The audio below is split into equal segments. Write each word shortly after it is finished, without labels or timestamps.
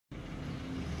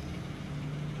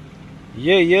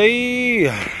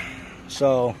Yay!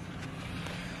 So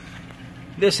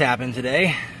this happened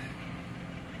today.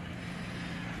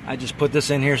 I just put this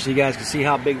in here so you guys can see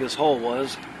how big this hole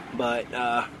was, but we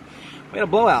had a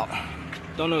blowout.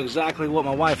 Don't know exactly what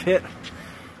my wife hit,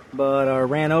 but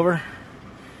ran over.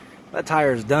 That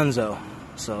tire is donezo,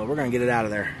 so we're gonna get it out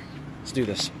of there. Let's do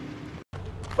this.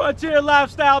 Frontier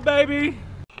lifestyle, baby.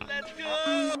 Let's go.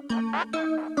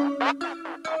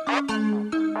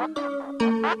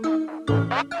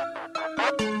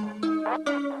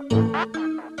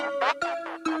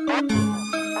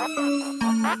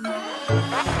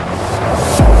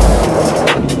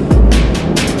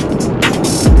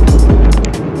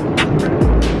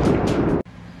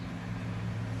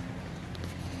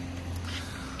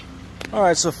 All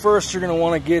right, so first you're going to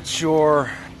want to get your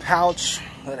pouch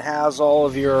that has all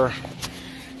of your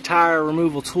tire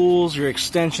removal tools, your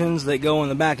extensions that go in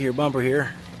the back of your bumper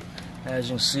here. As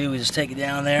you can see, we just take it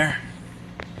down there,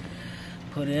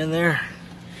 put it in there,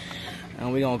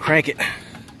 and we're going to crank it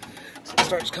so it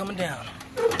starts coming down.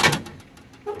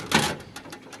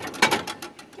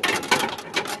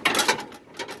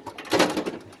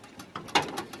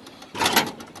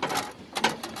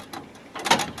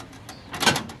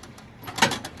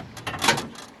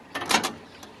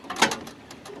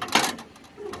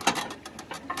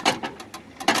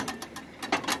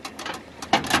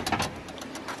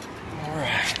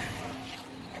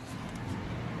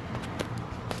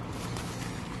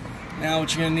 Now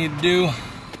what you're going to need to do,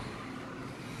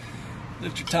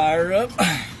 lift your tire up.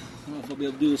 I don't know if I'll be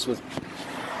able to do this with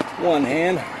one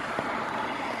hand.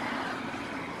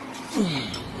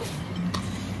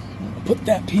 Put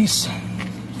that piece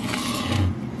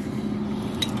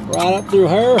right up through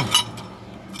her.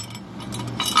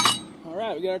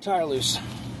 Alright, we got our tire loose.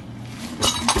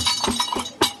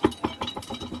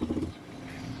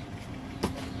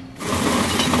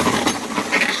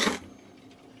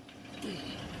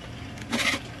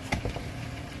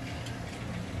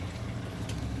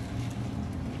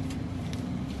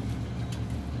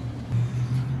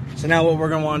 So now what we're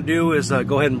going to want to do is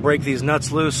go ahead and break these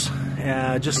nuts loose,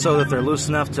 just so that they're loose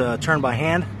enough to turn by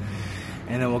hand,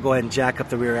 and then we'll go ahead and jack up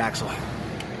the rear axle.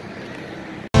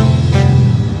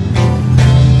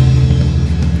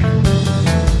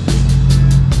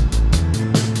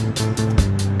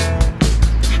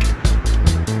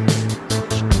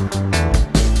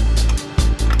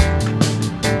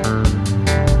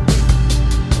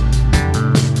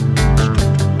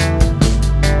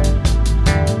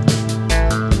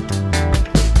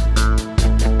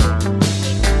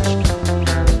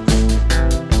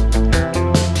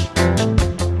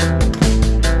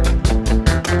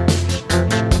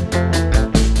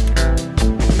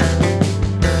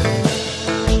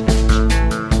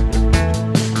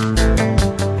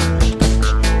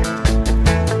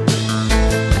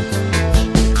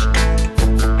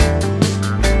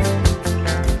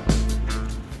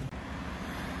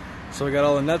 So we got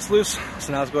all the nuts loose,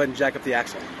 so now let's go ahead and jack up the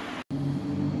axle.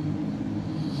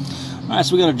 Alright,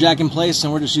 so we got our jack in place,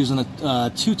 and we're just using a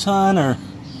 2-ton, or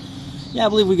yeah, I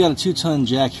believe we got a 2-ton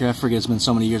jack here. I forget, it's been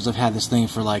so many years. I've had this thing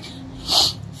for like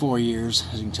 4 years,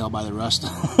 as you can tell by the rust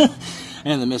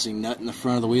and the missing nut in the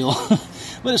front of the wheel.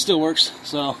 But it still works,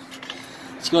 so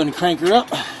let's go ahead and crank her up.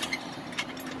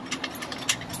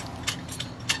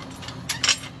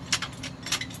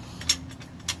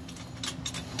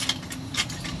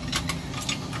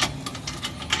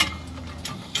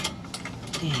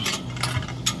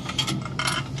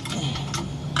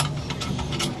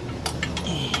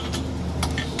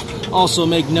 Also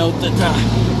make note that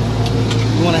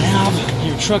you want to have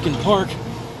your truck in park,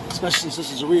 especially since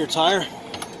this is a rear tire.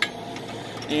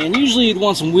 And usually you'd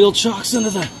want some wheel chocks under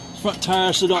the front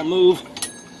tire so don't move.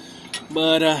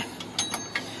 But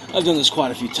I've done this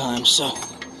quite a few times, so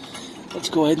let's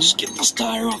go ahead and just get this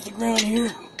tire off the ground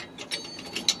here.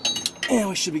 And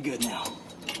we should be good now.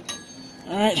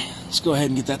 Alright, let's go ahead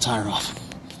and get that tire off.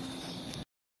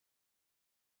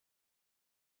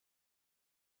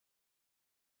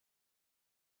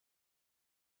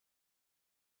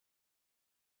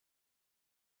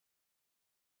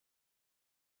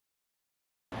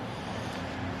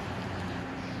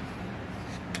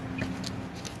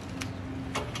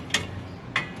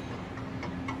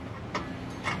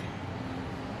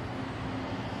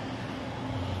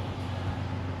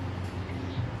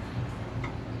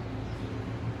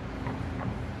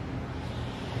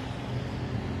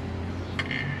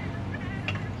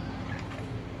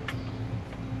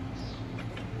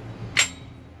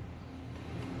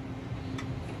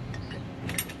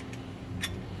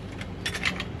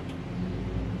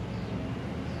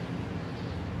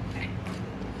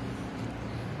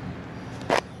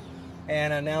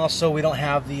 And now, so we don't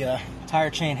have the tire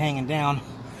chain hanging down,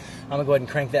 I'm gonna go ahead and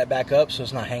crank that back up so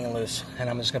it's not hanging loose. And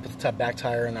I'm just gonna put the back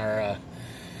tire in our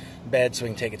bed so we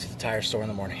can take it to the tire store in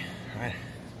the morning. All right.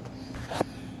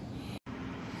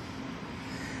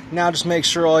 Now just make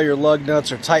sure all your lug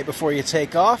nuts are tight before you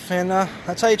take off, and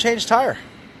that's how you change tire.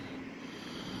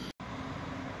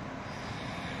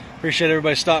 Appreciate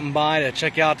everybody stopping by to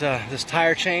check out this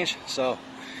tire change. So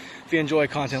if you enjoy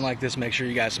content like this, make sure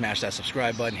you guys smash that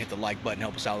subscribe button, hit the like button,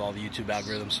 help us out with all the YouTube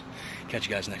algorithms. Catch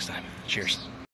you guys next time. Cheers.